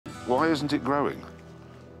Why isn't it growing?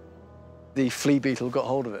 The flea beetle got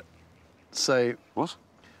hold of it. So... What?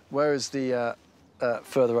 Whereas the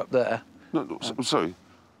further up there... No, sorry.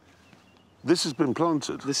 This has been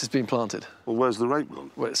planted? This has been planted. Well, where's the rape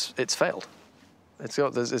gone? Well, it's failed.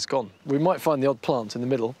 It's gone. We might find the odd plant in the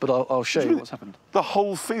middle, but I'll show you what's happened. The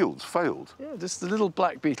whole field's failed? Yeah, just the little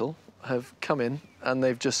black beetle have come in and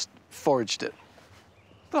they've just foraged it.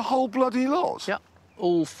 The whole bloody lot? Yeah,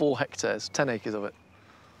 all 4 hectares, 10 acres of it.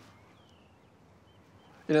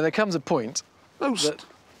 You know, there comes a point that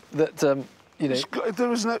you know...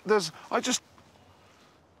 There is no...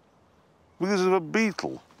 Because of a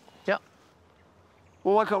beetle? Yeah.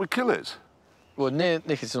 Well, why can't we kill it? Well,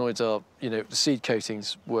 neonicotinoids are, you know, the seed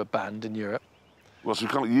coatings were banned in Europe. Well, so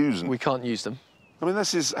we can't use them? We can't use them. I mean,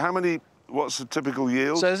 this is... How many... What's the typical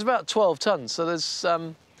yield? So there's about 12 tonnes, so there's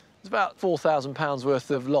about £4,000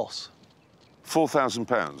 worth of loss.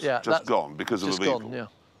 £4,000? Yeah. Just gone because of a beetle? Just gone, yeah.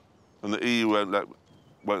 And the EU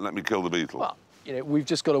won't let me kill the beetle? Well, you know, we've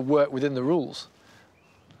just got to work within the rules.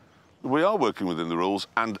 We are working within the rules,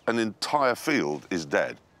 and an entire field is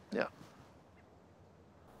dead. Yeah.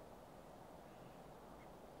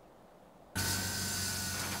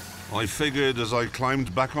 I figured as I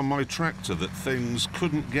climbed back on my tractor that things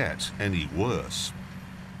couldn't get any worse.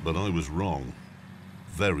 But I was wrong.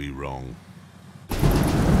 Very wrong.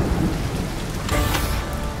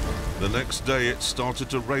 The next day it started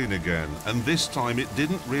to rain again, and this time it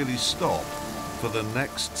didn't really stop for the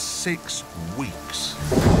next 6 weeks.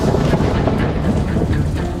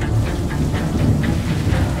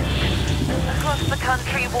 Across the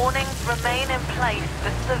country, warnings remain in place for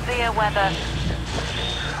severe weather.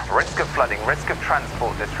 Risk of flooding, risk of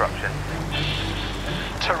transport disruption.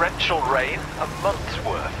 Torrential rain, a month's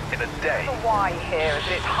worth in a day. The why here is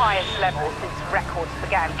at its highest level since records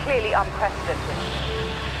began, clearly unprecedented.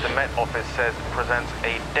 The Met Office says it presents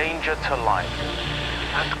a danger to life.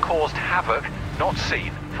 And caused havoc not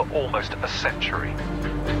seen for almost a century.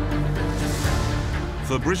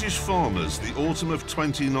 For British farmers, the autumn of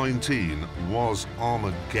 2019 was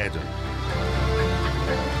Armageddon.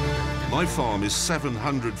 My farm is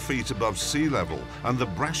 700 feet above sea level, and the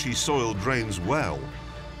brashy soil drains well.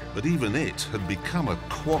 But even it had become a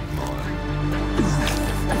quagmire.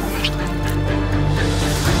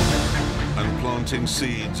 And planting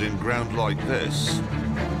seeds in ground like this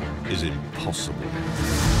is impossible.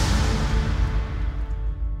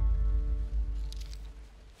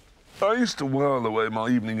 I used to while away my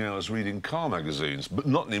evening hours reading car magazines, but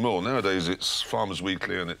not anymore. Nowadays it's Farmers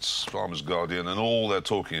Weekly and it's Farmers Guardian, and all they're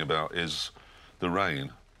talking about is the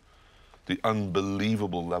rain. The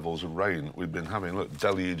unbelievable levels of rain we've been having. Look,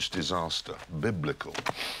 deluge disaster, biblical.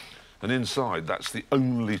 And inside, that's the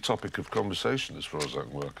only topic of conversation as far as I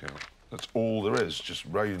can work out. That's all there is, just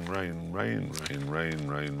rain, rain, rain, rain, rain,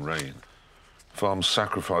 rain, rain. Farms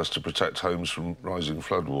sacrificed to protect homes from rising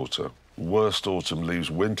floodwater. Worst autumn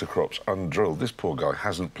leaves winter crops undrilled. This poor guy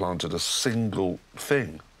hasn't planted a single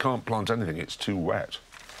thing. Can't plant anything, it's too wet.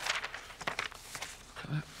 Look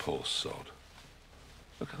at that poor sod.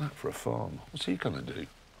 Look at that for a farm. What's he gonna do?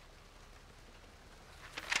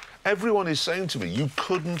 Everyone is saying to me, you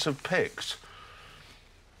couldn't have picked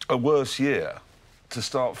a worse year to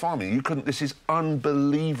start farming. You couldn't. This is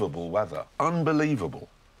unbelievable weather. Unbelievable.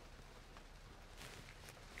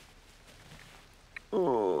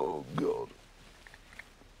 Oh, God.